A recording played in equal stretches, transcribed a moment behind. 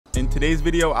today's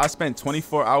video, I spent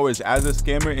 24 hours as a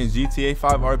scammer in GTA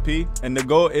 5 RP, and the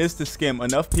goal is to scam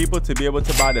enough people to be able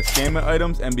to buy the scammer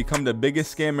items and become the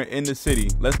biggest scammer in the city.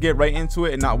 Let's get right into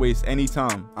it and not waste any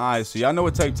time. Alright, so y'all know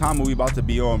what type of time we about to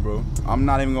be on, bro. I'm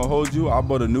not even gonna hold you. I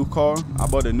bought a new car. I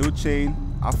bought a new chain.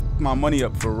 I f***ed my money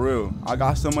up for real. I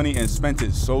got some money and spent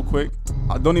it so quick.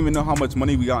 I don't even know how much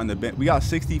money we got in the bank. We got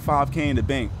 65K in the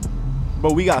bank.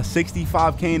 Bro, we got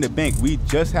 65K in the bank. We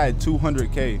just had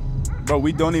 200K. Bro,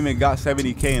 we don't even got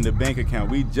 70K in the bank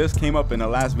account. We just came up in the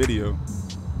last video.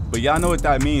 But y'all know what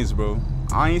that means, bro.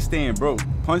 I ain't staying broke.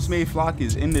 Punch Made Flock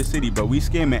is in the city, bro. We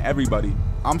scamming everybody.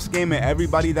 I'm scamming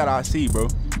everybody that I see, bro.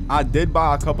 I did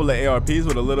buy a couple of ARPs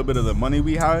with a little bit of the money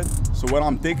we had. So what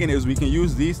I'm thinking is we can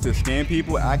use these to scam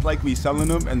people, act like we selling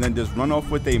them, and then just run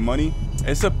off with their money.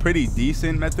 It's a pretty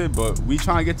decent method, but we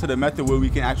trying to get to the method where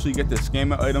we can actually get the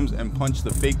scammer items and punch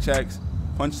the fake checks,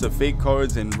 punch the fake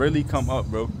cards, and really come up,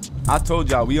 bro. I told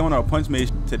y'all, we on our punch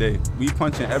made today. We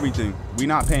punching everything. We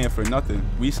not paying for nothing.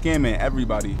 We scamming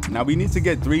everybody. Now we need to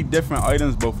get 3 different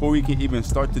items before we can even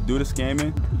start to do the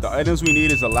scamming. The items we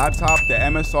need is a laptop, the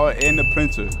MSR, and the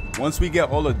printer. Once we get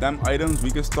all of them items, we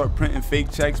can start printing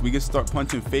fake checks. We can start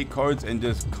punching fake cards and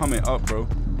just coming up, bro.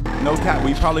 No cap,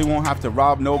 we probably won't have to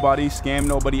rob nobody, scam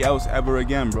nobody else ever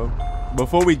again, bro.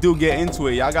 Before we do get into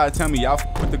it, y'all gotta tell me, y'all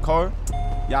f with the car?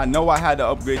 Y'all know I had to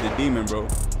upgrade the demon, bro.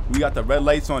 We got the red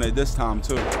lights on it this time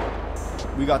too.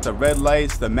 We got the red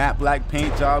lights, the matte black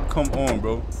paint job. Come on,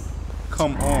 bro.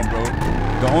 Come on, bro.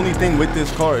 The only thing with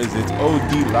this car is it's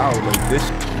OD loud. Like, this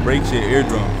breaks your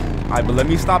eardrums. Alright, but let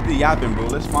me stop the yapping, bro.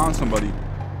 Let's find somebody.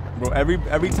 Bro,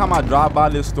 every time I drive by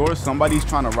this store, somebody's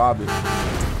trying to rob it.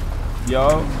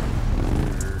 Yo,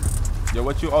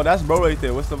 what you? Oh, that's bro right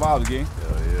there. What's the vibes, gang?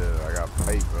 Hell yeah, I got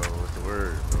fight, bro. What's the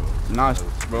word, bro? Nah,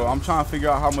 bro, I'm trying to figure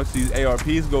out how much these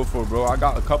ARPs go for, bro. I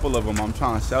got a couple of them. I'm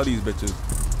trying to sell these bitches.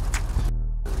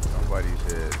 Somebody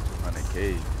said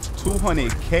 200K.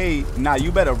 200K? Nah,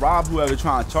 you better rob whoever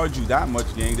trying to charge you that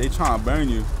much, gang. They trying to burn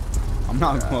you. I'm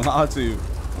not gonna lie to you.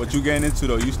 What you getting into,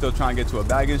 though? You still trying to get to a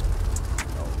baggage?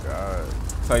 Oh, God.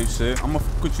 Type shit. I'm gonna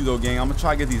fuck with you, though, gang. I'm gonna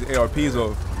try to get these ARPs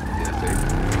off.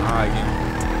 Alright, gang.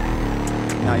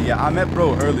 Nah, yeah, I met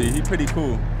bro earlier. He pretty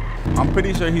cool. I'm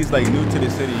pretty sure he's like new to the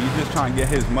city. He's just trying to get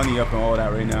his money up and all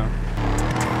that right now.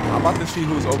 I'm about to see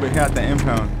who's over here at the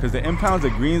impound, because the impound's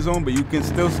a green zone, but you can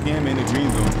still scam in the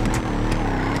green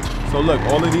zone. So look,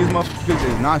 all of these motherfuckers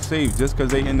is not safe just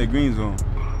because they in the green zone.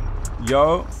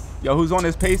 Yo, who's on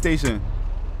this pay station?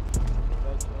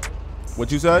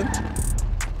 What you said?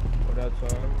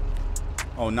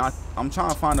 Oh, not. I'm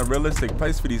trying to find a realistic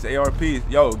place for these ARPs.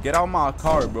 Yo, get out my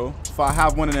car, bro. If I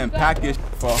have one of them packaged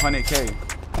for 100K.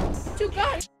 You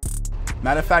got it.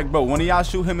 Matter of fact, bro, one of y'all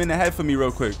shoot him in the head for me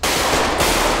real quick.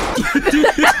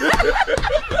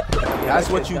 That's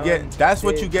what you get. That's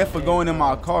what you get for going in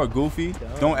my car, goofy.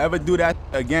 Don't ever do that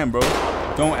again, bro.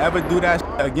 Don't ever do that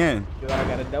again. Yo, I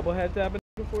got a double head tap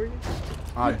for you.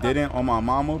 I didn't on my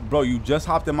mama. Bro, you just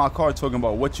hopped in my car talking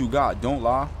about what you got. Don't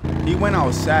lie. He went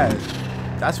out sad.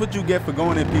 That's what you get for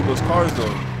going in people's cars,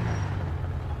 though.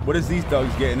 What is these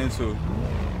thugs getting into?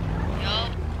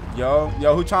 Yo,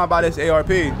 who trying to buy this ARP?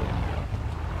 Alright,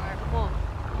 come on.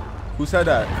 Who said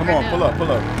that? Come on,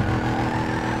 pull up.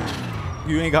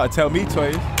 You ain't gotta tell me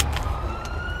twice.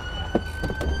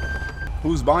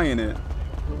 Who's buying it?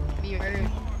 Me or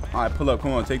her. Alright, pull up.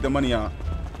 Come on, take the money out.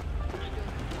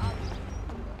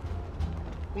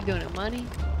 We doing it money?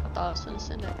 I thought I was gonna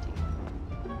send that to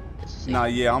you. Nah,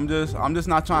 yeah, I'm just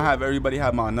not trying to have everybody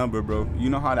have my number, bro. You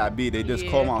know how that be. They just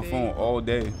call my phone all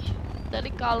day. Let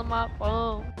it call my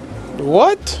phone.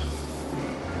 What?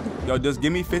 Yo, just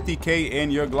give me 50K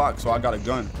and your Glock so I got a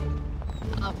gun.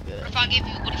 I'm good. What if I give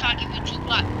you 2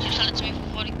 Glocks? You sell it to me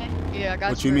for 40K? Yeah, I got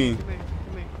you. What you mean? Come here.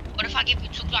 What if I give you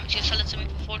 2 Glocks? You sell it to me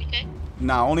for 40K?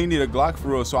 Nah, I only need a Glock for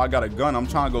real, so I got a gun. I'm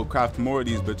trying to go craft more of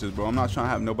these bitches, bro. I'm not trying to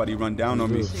have nobody run down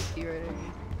on me. 60 right there.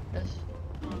 That's,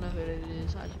 I don't know who that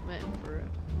is. I just met him for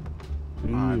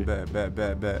real.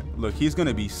 Alright, bet. Look, he's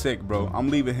gonna be sick, bro. I'm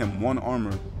leaving him 1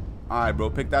 armor. Alright, bro,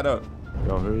 pick that up.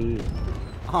 Yo, who are you?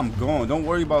 I'm going. Don't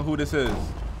worry about who this is.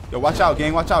 Yo, watch out,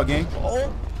 gang.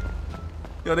 Oh.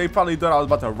 Yo, they probably thought I was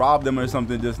about to rob them or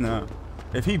something just now.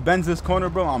 If he bends this corner,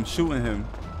 bro, I'm shooting him.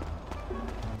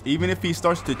 Even if he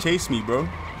starts to chase me, bro.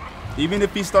 I'm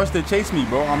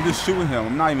just shooting him.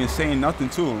 I'm not even saying nothing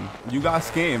to him. You got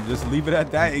scammed. Just leave it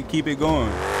at that and keep it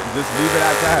going. Just leave it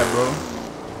at that, bro.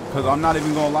 Because I'm not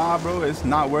even going to lie, bro. It's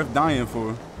not worth dying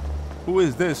for. Who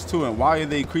is this, too, and why are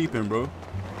they creeping, bro?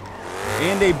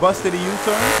 And they busted a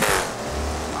U-turn?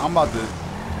 I'm about to...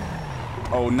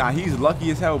 Oh, nah, he's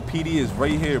lucky as hell. PD is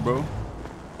right here, bro.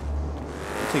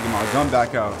 I'm taking my gun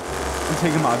back out. I'm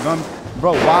taking my gun.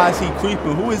 Bro, why is he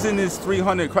creeping? Who is in this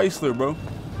 300 Chrysler, bro?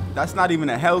 That's not even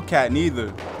a Hellcat neither.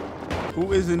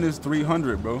 Who is in this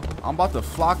 300, bro? I'm about to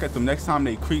flock at them next time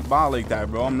they creep by like that,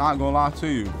 bro. I'm not gonna lie to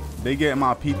you. They get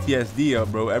my PTSD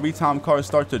up, bro. Every time cars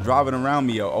start to driving around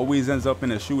me, it always ends up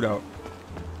in a shootout.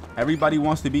 Everybody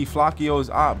wants to be Flockio's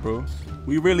op, bro.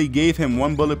 We really gave him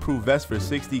one bulletproof vest for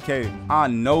 60K. I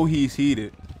know he's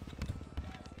heated.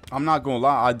 I'm not gonna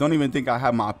lie. I don't even think I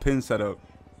have my pin set up.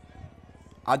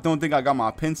 I don't think I got my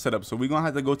pin set up, so we're gonna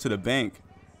have to go to the bank.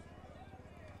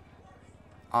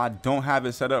 I don't have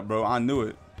it set up, bro. I knew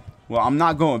it. Well, I'm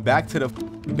not going back to the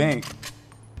bank.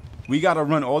 We gotta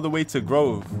run all the way to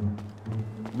Grove.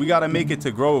 We gotta make it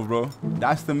to Grove, bro.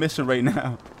 That's the mission right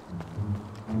now.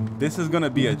 This is gonna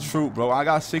be a troop, bro. I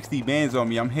got 60 bands on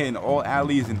me. I'm hitting all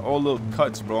alleys and all little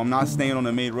cuts, bro. I'm not staying on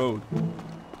the main road.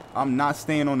 I'm not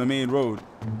staying on the main road.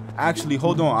 Actually,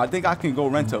 hold on. I think I can go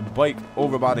rent a bike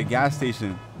over by the gas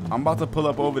station. I'm about to pull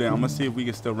up over there. I'm gonna see if we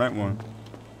can still rent one.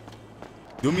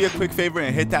 Do me a quick favor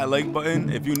and hit that like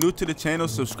button. If you're new to the channel,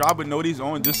 subscribe with noties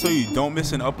on just so you don't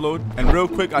miss an upload. And real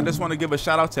quick, I just want to give a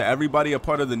shout out to everybody a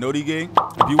part of the Noti Gang.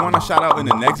 If you want a shout out in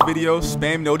the next video,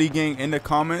 spam Noti Gang in the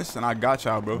comments and I got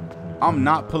y'all, bro. I'm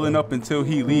not pulling up until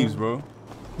he leaves, bro.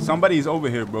 Somebody's over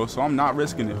here, bro, so I'm not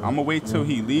risking it. I'm gonna wait till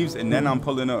he leaves and then I'm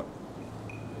pulling up.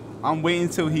 I'm waiting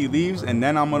till he leaves and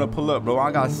then I'm gonna pull up, bro.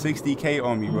 I got 60K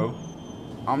on me, bro.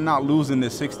 I'm not losing the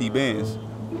 60 bands.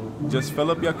 Just fill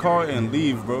up your car and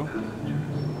leave, bro.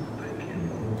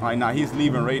 Alright, nah, he's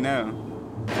leaving right now.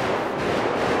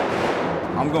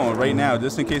 I'm going right now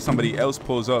just in case somebody else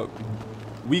pulls up.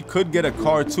 We could get a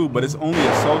car too, but it's only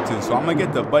assaulting, so I'm gonna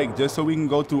get the bike just so we can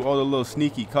go through all the little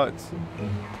sneaky cuts.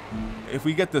 If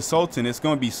we get the Sultan, it's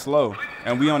gonna be slow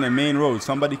and we on the main road.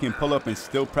 Somebody can pull up and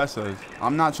still press us.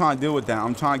 I'm not trying to deal with that.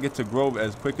 I'm trying to get to Grove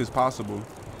as quick as possible.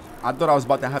 I thought I was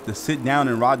about to have to sit down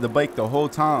and ride the bike the whole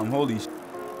time. Holy shit.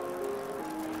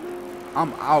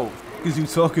 I'm out. What is you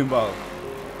talking about?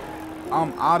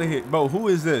 I'm out of here. Bro, who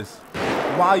is this?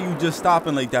 Why are you just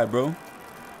stopping like that, bro?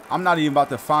 I'm not even about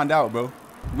to find out, bro.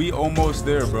 We almost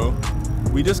there, bro.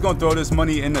 We just gonna throw this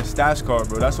money in the stash car,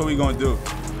 bro. That's what we gonna do.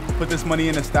 Put this money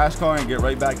in the stash car and get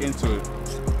right back into it.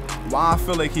 Why I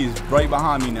feel like he's right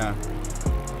behind me now?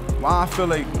 Why I feel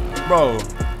like, bro,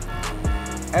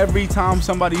 every time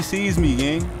somebody sees me,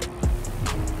 gang,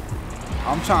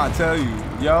 I'm trying to tell you,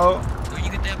 yo. Where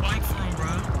you get that bike from,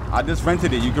 bro? I just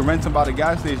rented it. You can rent them by the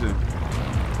gas station. No,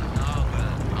 but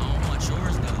I don't want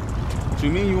yours, though. What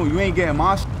you mean you ain't getting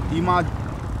my shit? He my...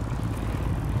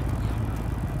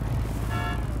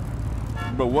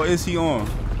 Bro, what is he on?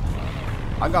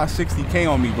 I got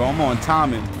 60K on me, bro. I'm on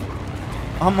timing.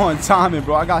 I'm on timing,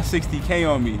 bro. I got 60K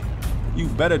on me. You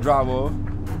better drive off.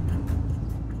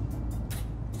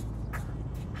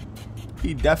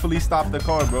 He definitely stopped the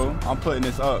car, bro. I'm putting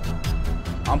this up.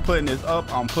 I'm putting this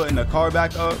up. I'm putting the car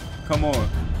back up. Come on.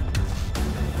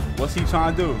 What's he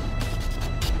trying to do?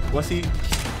 What's he...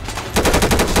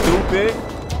 Stupid.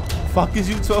 Fuck is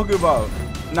you talking about?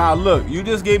 Nah, look, you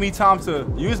just gave me time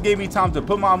to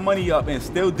put my money up and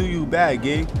still do you bad,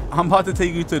 gang. I'm about to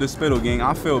take you to the spittle, gang.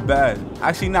 I feel bad.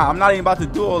 Actually, nah, I'm not even about to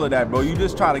do all of that, bro. You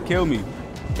just try to kill me.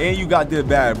 And you got did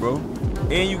bad, bro.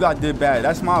 And you got did bad.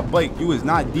 That's my bike. You is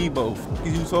not Debo. What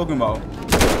is you talking about?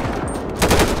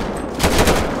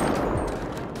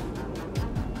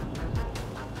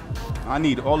 I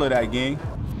need all of that, gang.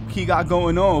 He got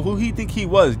going on. Who he think he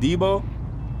was, Debo?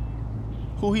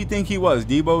 Who he think he was,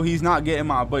 Debo? He's not getting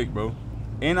my bike, bro.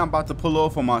 And I'm about to pull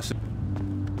off on my shit.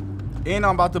 And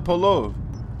I'm about to pull off.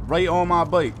 Right on my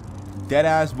bike. Dead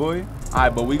ass, boy.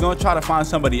 Alright, but we gonna try to find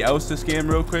somebody else to scam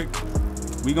real quick.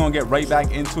 We gonna get right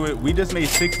back into it. We just made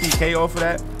 60K off of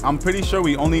that. I'm pretty sure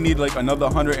we only need like another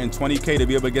 120K to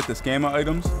be able to get the scammer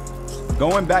items.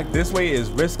 Going back this way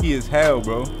is risky as hell,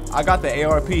 bro. I got the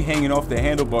ARP hanging off the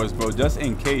handlebars, bro, just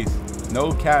in case.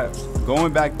 No cap.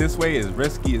 Going back this way is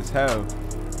risky as hell.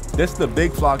 This the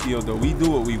big Flockio though. We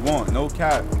do what we want. No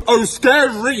cap. Oh,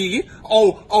 scary.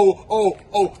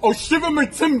 Oh, shiver my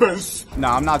timbers.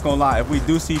 Nah, I'm not gonna lie. If we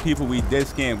do see people we did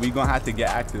scam, we gonna have to get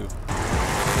active.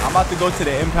 I'm about to go to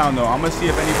the impound though. I'm gonna see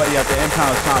if anybody at the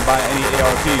impound is trying to buy any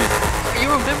ARPs. Are you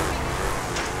remember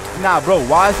me? Nah, bro.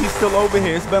 Why is he still over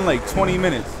here? It's been like 20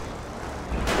 minutes.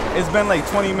 It's been like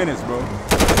 20 minutes, bro.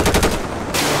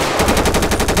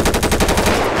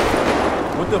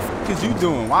 What the f is you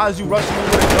doing? Why is you rushing me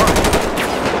with a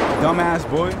gun? Dumbass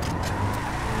boy.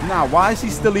 Nah, why is he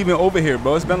still even over here,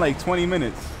 bro? It's been like 20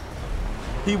 minutes.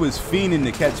 He was fiending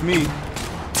to catch me.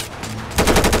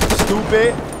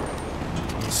 Stupid.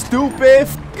 Stupid.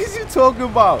 What is you talking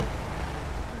about?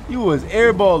 You was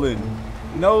airballing.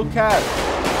 No cap.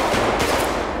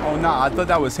 Oh nah, I thought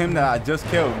that was him that I just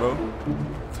killed, bro.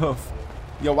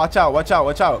 Yo, watch out, watch out,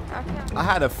 watch out. I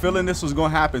had a feeling this was gonna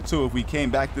happen too if we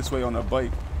came back this way on a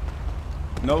bike.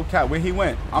 No cap, where he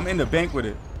went? I'm in the bank with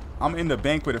it. I'm in the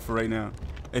bank with it for right now.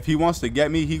 If he wants to get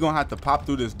me, he gonna have to pop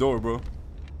through this door, bro.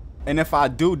 And if I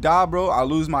do die, bro, I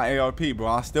lose my ARP, bro.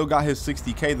 I still got his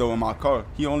 60K though in my car.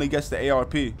 He only gets the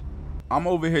ARP. I'm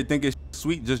over here thinking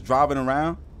sweet, just driving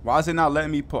around. Why is it not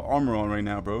letting me put armor on right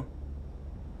now, bro?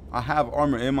 I have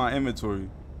armor in my inventory.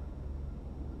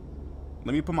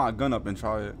 Let me put my gun up and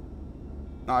try it.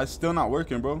 Nah, it's still not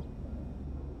working, bro.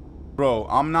 Bro,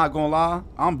 I'm not gonna lie.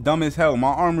 I'm dumb as hell.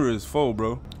 My armor is full,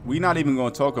 bro. We not even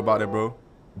gonna talk about it, bro.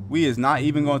 We is not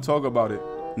even gonna talk about it.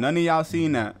 None of y'all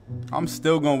seen that. I'm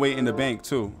still gonna wait in the bank,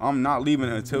 too. I'm not leaving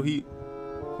until he...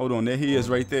 Hold on, there he is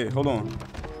right there. Hold on.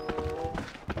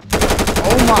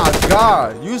 Oh my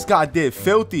God. You just got did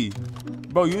filthy.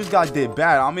 Bro, you just got did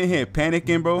bad. I'm in here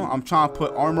panicking, bro. I'm trying to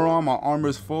put armor on. My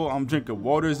armor's full. I'm drinking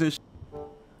waters and shit.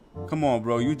 Come on,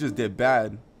 bro. You just did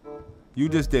bad. You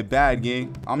just did bad,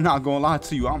 gang. I'm not gonna lie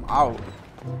to you. I'm out.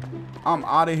 I'm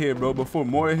out of here, bro, before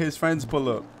more of his friends pull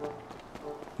up.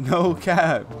 No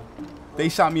cap. They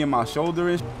shot me in my shoulder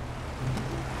and shit.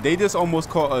 They just almost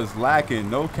caught us lacking.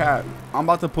 No cap. I'm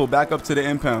about to pull back up to the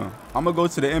impound. I'm gonna go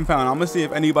to the impound. I'm gonna see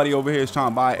if anybody over here is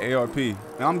trying to buy an ARP. And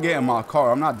I'm getting my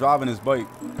car. I'm not driving this bike.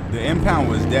 The impound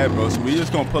was dead, bro. So we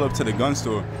just gonna pull up to the gun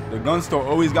store. The gun store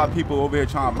always got people over here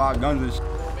trying to buy guns and shit.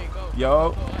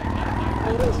 Yo.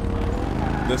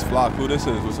 This flock. Who this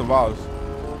is? What's the vibes?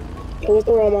 Yo, what's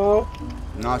the wrong, mom?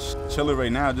 Nah, chilling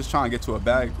right now. Just trying to get to a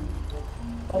bag.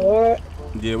 What?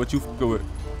 Yeah, what you fucking with?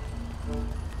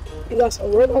 You got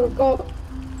some work I can call?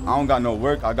 I don't got no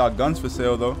work. I got guns for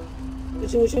sale, though.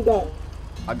 What you got?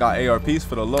 I got ARPs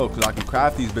for the low, because I can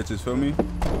craft these bitches, feel me?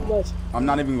 How much? I'm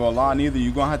not even gonna lie, neither.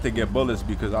 You gonna have to get bullets,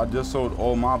 because I just sold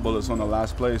all my bullets on the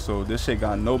last play, so this shit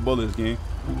got no bullets, gang.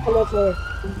 How much for it?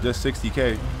 Just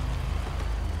 60K.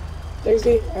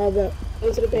 60? I have that.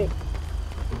 Go to the bank.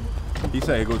 He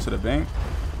said he go to the bank?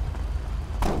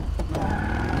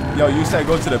 Yo, you said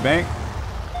go to the bank?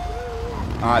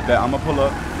 Alright, bet. I'm gonna pull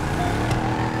up.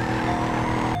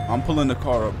 I'm pulling the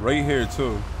car up right here,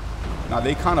 too. Now,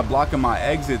 they kind of blocking my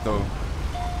exit, though.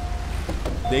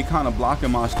 They kind of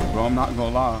blocking my shit, bro. I'm not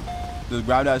gonna lie. Just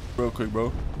grab that shit real quick,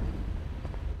 bro.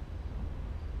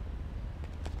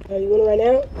 You want it right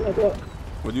now? Like what?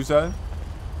 What'd you say?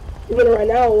 You want it right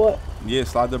now or what? Yeah,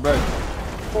 slide the bread.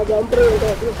 Okay, I'm putting it in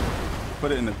the glove.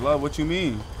 Put it in the glove? What you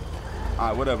mean?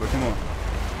 Alright, whatever. Come on.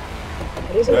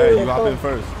 Hey, Hey, you hop in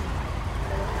first.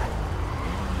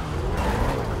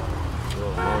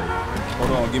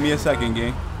 Hold on, give me a second,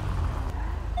 gang.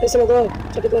 It's in the glove.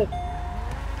 Check the glove.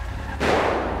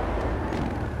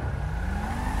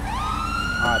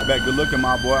 Alright, bet. Good looking,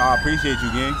 my boy. I appreciate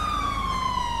you, gang.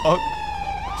 Oh,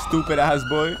 stupid ass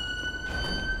boy.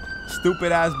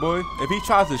 Stupid ass boy. If he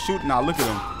tries to shoot, now look at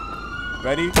him.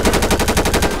 Ready?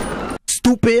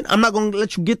 Stupid. I'm not gonna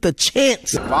let you get the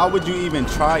chance. Why would you even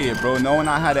try it, bro? Knowing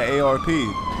I had an ARP.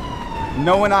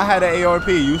 Knowing I had an ARP,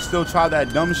 you still try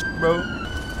that dumb shit, bro?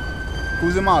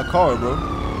 Who's in my car, bro?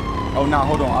 Oh, nah,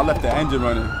 hold on. I left the engine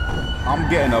running. I'm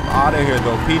getting up out of here,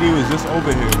 though. PD was just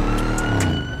over here.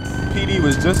 PD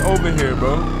was just over here,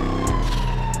 bro.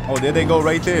 Oh, there they go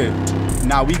right there.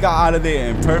 Now, we got out of there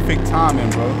in perfect timing,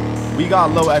 bro. We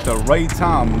got low at the right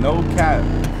time. No cap.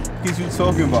 What you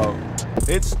talking about?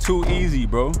 It's too easy,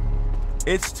 bro.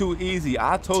 It's too easy.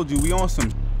 I told you, we on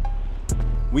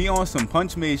some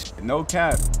punch made shit. No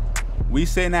cap. We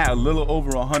sitting at a little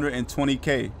over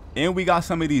 120K. And we got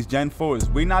some of these Gen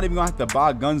 4s. We not even gonna have to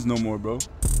buy guns no more, bro.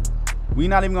 We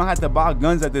not even gonna have to buy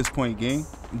guns at this point, gang.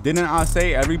 Didn't I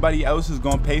say everybody else is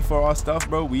gonna pay for our stuff,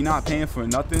 bro? We not paying for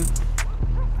nothing.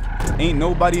 Ain't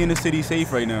nobody in the city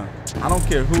safe right now. I don't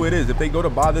care who it is. If they go to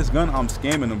buy this gun, I'm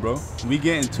scamming them, bro. We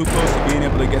getting too close to being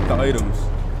able to get the items.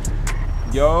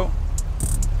 Yo,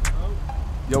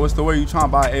 what's the word? You trying to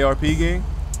buy ARP, gang?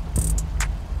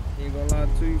 Ain't gonna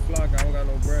lie to you, Flock. I don't got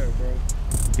no bread, bro.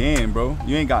 Damn, bro.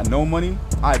 You ain't got no money?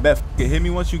 I bet. F it. Hit me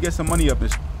once you get some money up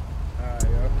and Alright, yo.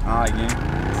 Alright, gang.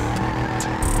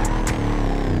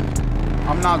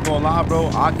 I'm not gonna lie, bro.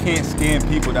 I can't scam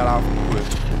people that I f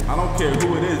with. I don't care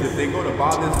who it is. If they go to buy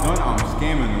this gun, I'm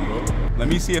scamming them, bro. Let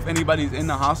me see if anybody's in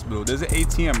the hospital. There's an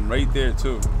ATM right there,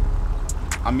 too.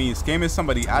 I mean, scamming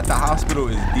somebody at the hospital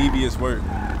is devious work.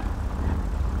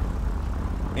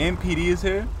 And PD is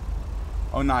here?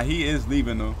 Oh, nah, he is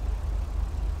leaving, though.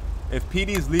 If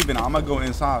PD is leaving, I'm gonna go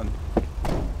inside.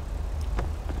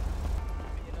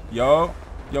 Yo,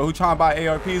 who trying to buy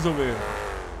ARPs over here?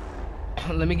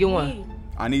 Let me get one.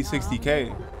 I need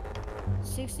 60K.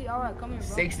 60? Alright, come here, bro.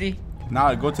 60?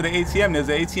 Nah, go to the ATM. There's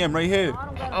an ATM right here.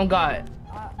 Oh God.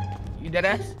 You dead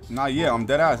ass? Nah, yeah, I'm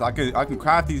dead ass. I can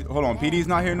craft these. Hold on, PD's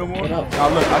not here no more. Nah,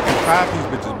 look, I can craft these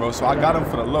bitches, bro. So I got them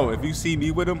for the low. If you see me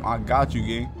with them, I got you,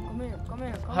 gang. Come here, come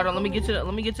here. Hold on, let me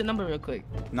get your number real quick.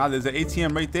 Nah, there's an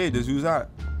ATM right there. Just use that.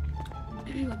 Let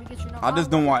me get your number. I just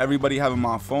don't want everybody having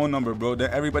my phone number, bro. Then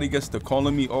everybody gets to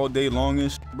calling me all day long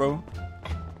and shit, bro.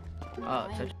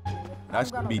 That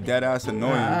should be dead ass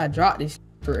annoying. I dropped this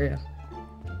for real.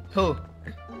 Who?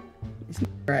 This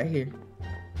right here.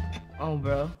 Oh,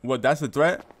 bro. What? That's a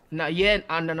threat? No, yeah.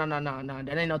 No.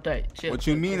 That ain't no threat. Chill. What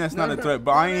you mean that's not a threat?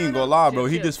 But I ain't gonna lie, bro.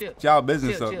 He just f***ed y'all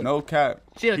business up. No cap.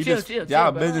 He just f***ed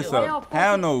y'all business up.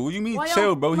 Hell no. What you mean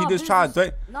chill, bro? He just tried to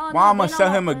threaten. Why I'ma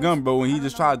sell him a gun, bro, when he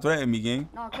just tried to threaten me, gang?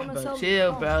 Bro,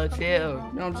 chill, bro.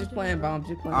 Chill. No, I'm just playing, bro. I'm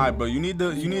just playing. Alright, bro. You need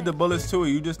the bullets too.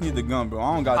 You just need the gun, bro.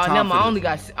 I don't got time for I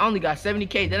only got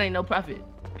 70K. That ain't no profit.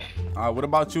 Alright, what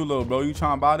about you, little bro? You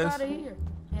trying to buy this?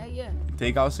 Yeah.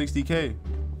 Take out 60K.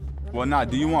 Well, nah.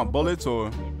 Do you want bullets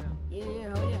or? Yeah.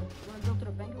 Hell yeah. Wanna go to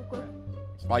the bank real quick?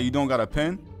 Why you don't got a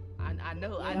pen? I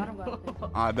know.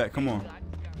 I bet. Come on.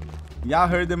 Y'all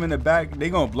heard them in the back. They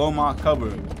gonna blow my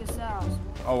cover.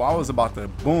 Oh, I was about to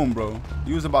boom, bro.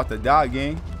 You was about to die,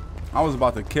 gang. I was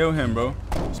about to kill him, bro.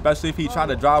 Especially if he tried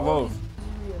to drive off.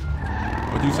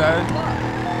 What you said?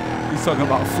 He's talking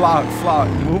about flock.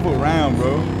 Move around,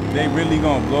 bro. They really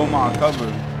gonna blow my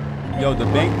cover. Yo, the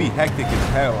bank be hectic as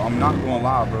hell. I'm not gonna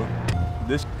lie, bro.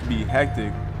 This be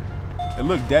hectic. It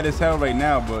look dead as hell right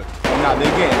now, but nah, they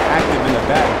getting active in the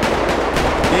back.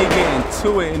 They getting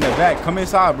to it in the back. Come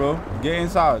inside, bro. Get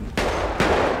inside.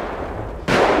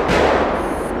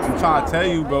 I'm trying to tell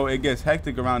you, bro, it gets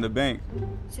hectic around the bank.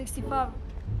 65.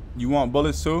 You want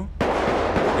bullets too?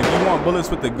 If you want bullets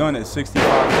with the gun, it's 65K.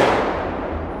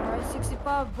 Alright,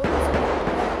 65 bullets.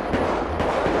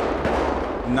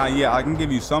 Nah, yeah, I can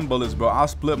give you some bullets, bro. I'll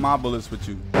split my bullets with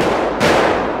you.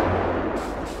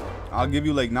 I'll give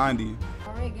you like 90.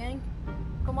 Alright, gang.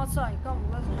 Come outside. Come.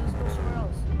 Let's go somewhere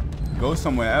else. Go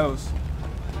somewhere else?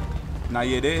 Nah,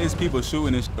 yeah, there is people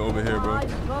shooting this shit over here, bro.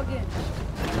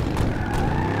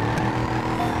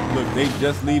 Look, they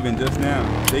just leaving just now.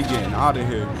 They getting out of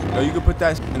here. Yo, you can put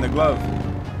that shit in the glove.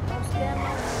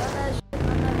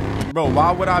 Bro,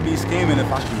 why would I be scamming if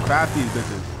I can craft these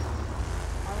bitches?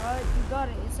 Alright, you got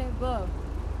it. It's in the glove.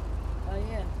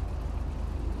 Yeah.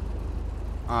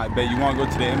 Alright, bet you want to go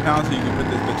to the impound so you can put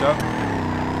this bitch up?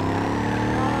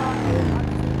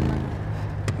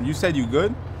 You said you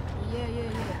good? Yeah.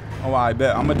 Oh, I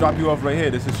bet. I'm gonna drop you off right here.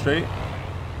 This is straight.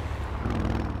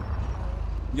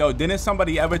 Yo, didn't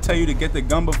somebody ever tell you to get the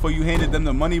gun before you handed them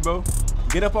the money, bro?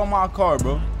 Get up on my car,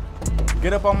 bro.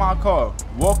 Get up on my car.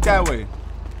 Walk that way.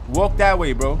 Walk that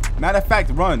way, bro. Matter of fact,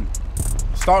 run.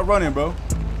 Start running, bro.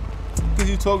 What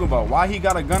you talking about? Why he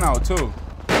got a gun out, too?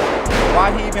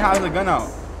 Why he even has a gun out?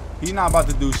 He not about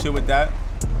to do shit with that.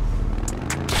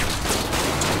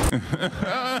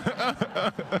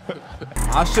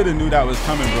 I should have knew that was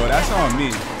coming, bro. That's on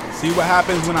me. See what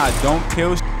happens when I don't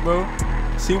kill shit, bro?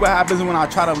 See what happens when I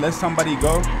try to let somebody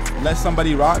go? Let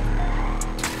somebody rock?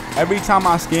 Every time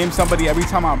I scam somebody, every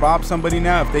time I rob somebody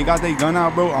now, if they got their gun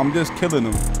out, bro, I'm just killing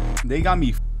them. They got me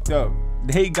f***ed up.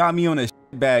 They got me on a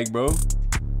shit bag, bro.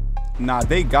 Nah,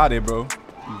 they got it, bro.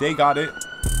 They got it.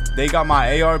 They got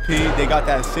my ARP. They got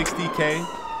that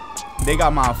 60K. They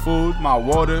got my food, my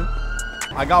water.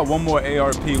 I got one more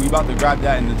ARP. We about to grab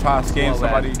that and try to scam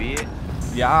somebody.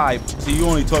 Yeah, see, you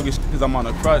only talking shit because I'm on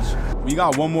a crutch. We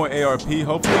got one more ARP.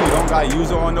 Hopefully we don't got use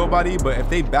it on nobody, but if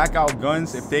they back out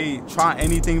guns, if they try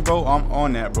anything, bro, I'm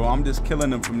on that, bro. I'm just killing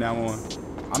them from now on.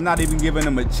 I'm not even giving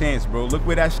them a chance, bro. Look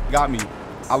where that shit got me.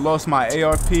 I lost my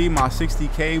ARP, my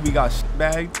 60K. We got shit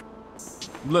bagged.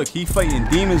 Look, he fighting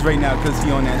demons right now because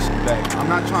he on that shit bag. I'm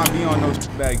not trying to be on no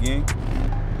shit bag, gang.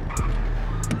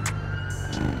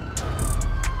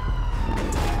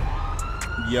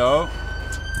 Yo.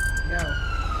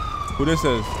 Who this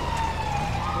is?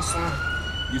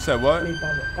 You said what?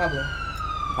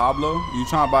 Pablo? You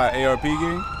trying to buy an ARP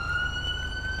game?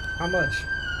 How much?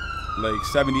 Like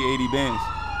 70, 80 bands.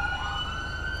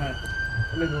 Alright,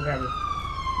 let me go grab it.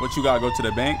 What you gotta go to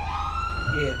the bank?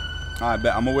 Yeah. Alright,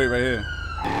 bet. I'm gonna wait right here.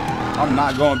 I'm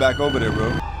not going back over there,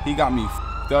 bro. He got me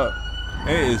f***ed up.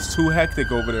 It is too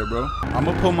hectic over there, bro. I'm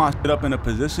gonna put my shit up in a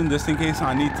position just in case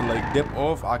I need to like dip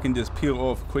off. I can just peel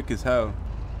off quick as hell.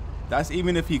 That's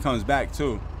even if he comes back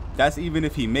too. That's even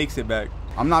if he makes it back.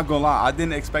 I'm not gonna lie, I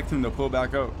didn't expect him to pull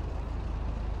back up.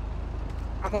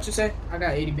 How much you say? I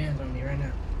got 80 bands on me right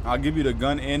now. I'll give you the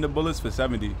gun and the bullets for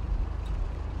 70.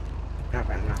 Not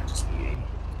right now, just need 80.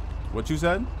 What you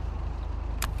said?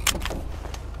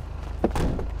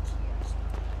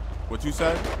 What you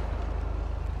said?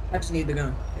 I just need the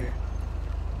gun. Here.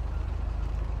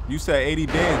 You said 80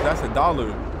 bands. That's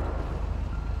 $1.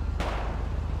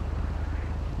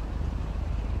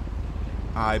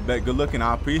 I bet. Good looking.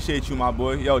 I appreciate you, my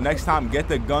boy. Yo, next time, get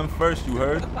the gun first. You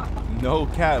heard? No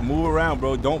cap. Move around,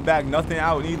 bro. Don't back nothing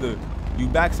out either. You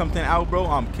back something out, bro,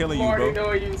 I'm killing you,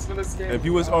 bro. If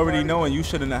you was already knowing, you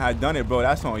shouldn't have done it, bro.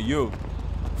 That's on you.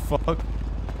 Fuck.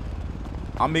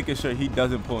 I'm making sure he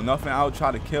doesn't pull nothing out,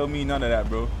 try to kill me, none of that,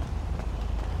 bro.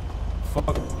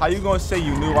 Fuck. How you gonna say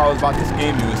you knew I was about to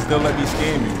scam you and still let me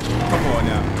scam you? Come on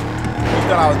now. You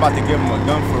thought I was about to give him a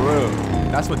gun for real.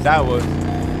 That's what that was.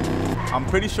 I'm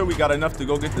pretty sure we got enough to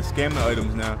go get the scamming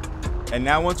items now. And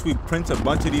now once we print a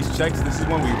bunch of these checks, this is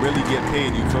when we really get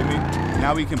paid, you feel me?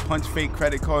 Now we can punch fake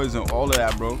credit cards and all of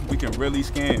that, bro. We can really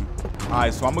scam.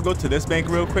 Alright, so I'm gonna go to this bank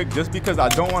real quick just because I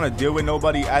don't want to deal with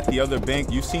nobody at the other bank.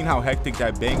 You've seen how hectic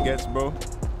that bank gets, bro.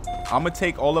 I'm gonna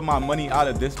take all of my money out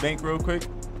of this bank real quick.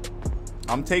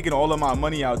 I'm taking all of my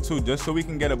money out too, just so we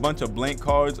can get a bunch of blank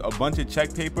cards, a bunch of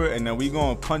check paper, and then we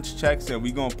gonna punch checks and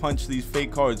we gonna punch these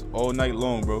fake cards all night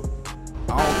long, bro.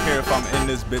 I don't care if I'm in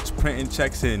this bitch printing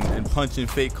checks in and punching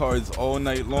fake cards all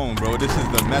night long, bro. This is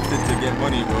the method to get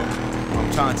money, bro.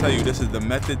 I'm trying to tell you, this is the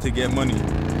method to get money.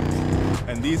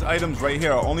 And these items right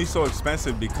here are only so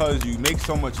expensive because you make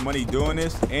so much money doing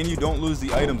this and you don't lose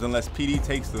the items unless PD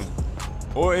takes them.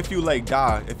 Or if you like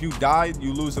die. If you die,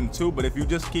 you lose them too. But if you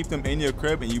just keep them in your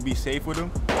crib and you be safe with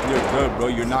them, you're good, bro.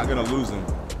 You're not gonna lose them.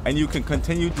 And you can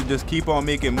continue to just keep on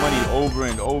making money over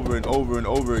and over and over and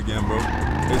over again, bro.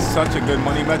 It's such a good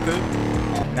money method.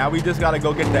 Now we just gotta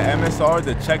go get the MSR,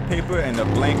 the check paper, and the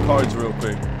blank cards real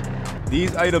quick.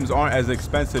 These items aren't as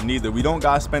expensive neither. We don't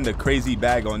gotta spend a crazy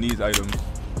bag on these items.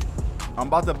 I'm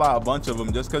about to buy a bunch of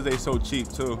them just because they're so cheap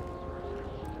too.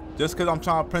 Just because I'm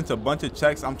trying to print a bunch of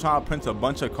checks, I'm trying to print a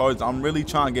bunch of cards. I'm really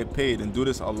trying to get paid and do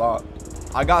this a lot.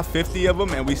 I got 50 of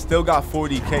them and we still got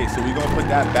 40K, so we're gonna put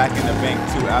that back in the bank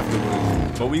too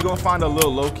afterwards. But we're gonna find a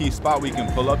little low-key spot we can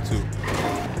pull up to.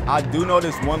 I do know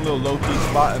this one little low-key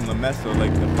spot in La Mesa,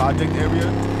 like the project area.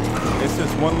 It's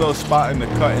just one little spot in the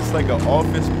cut. It's like an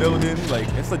office building, like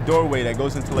it's a doorway that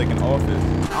goes into like an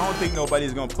office. I don't think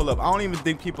nobody's gonna pull up. I don't even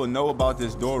think people know about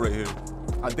this door right here.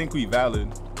 I think we valid.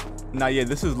 Nah, yeah,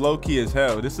 this is low-key as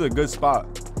hell. This is a good spot.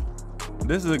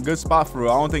 This is a good spot for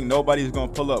real. I don't think nobody's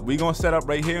gonna pull up. We gonna set up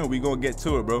right here and we gonna get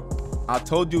to it, bro. I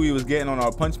told you we was getting on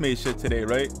our punch made shit today,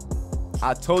 right?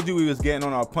 I told you we was getting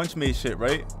on our punch made shit,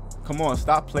 right? Come on,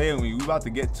 stop playing with me. We about to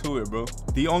get to it, bro.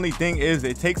 The only thing is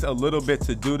it takes a little bit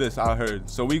to do this, I heard.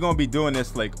 So we gonna be doing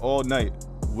this like all night.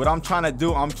 What I'm trying to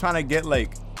do, I'm trying to get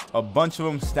like a bunch of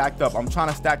them stacked up. I'm trying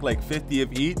to stack like 50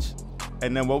 of each.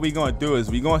 And then what we gonna do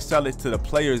is we gonna sell it to the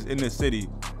players in the city.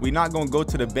 We not gonna go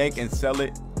to the bank and sell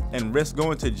it and risk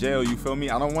going to jail, you feel me?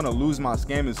 I don't want to lose my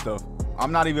scamming stuff.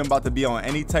 I'm not even about to be on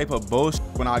any type of bullshit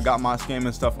when I got my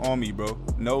scamming stuff on me, bro.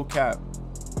 No cap.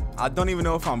 I don't even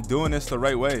know if I'm doing this the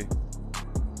right way.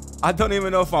 I don't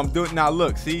even know if I'm doing. Now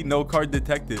look, see, no card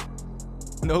detected.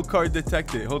 No card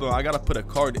detected. Hold on, I gotta put a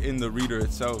card in the reader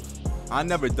itself. I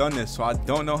never done this, so I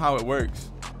don't know how it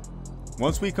works.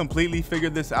 Once we completely figure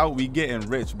this out, we getting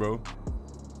rich, bro.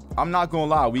 I'm not gonna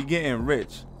lie, we getting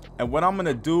rich. And what I'm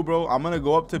gonna do, bro, I'm gonna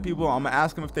go up to people, I'm gonna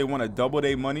ask them if they want to double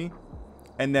their money,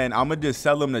 and then I'm gonna just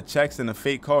sell them the checks and the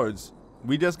fake cards.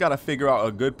 We just gotta figure out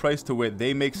a good price to where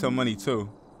they make some money too.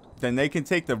 Then they can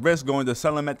take the risk going to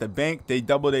sell them at the bank. They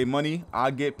double their money, I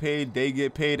get paid, they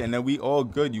get paid, and then we all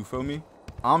good, you feel me?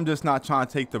 I'm just not trying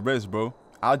to take the risk, bro.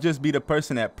 I'll just be the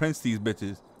person that prints these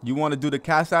bitches. You want to do the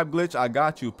Cash App glitch? I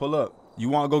got you, pull up. You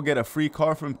want to go get a free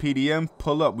card from PDM?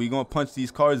 Pull up. We gonna punch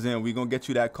these cards in. We gonna get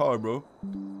you that card, bro.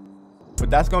 But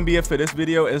that's gonna be it for this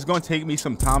video. It's gonna take me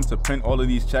some time to print all of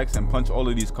these checks and punch all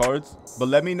of these cards. But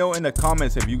let me know in the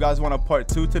comments if you guys want a part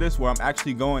 2 to this, where I'm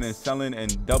actually going and selling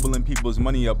and doubling people's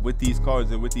money up with these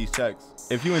cards and with these checks.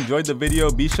 If you enjoyed the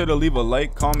video, be sure to leave a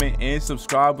like, comment, and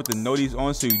subscribe with the noties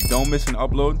on so you don't miss an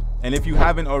upload. And if you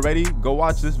haven't already, go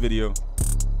watch this video.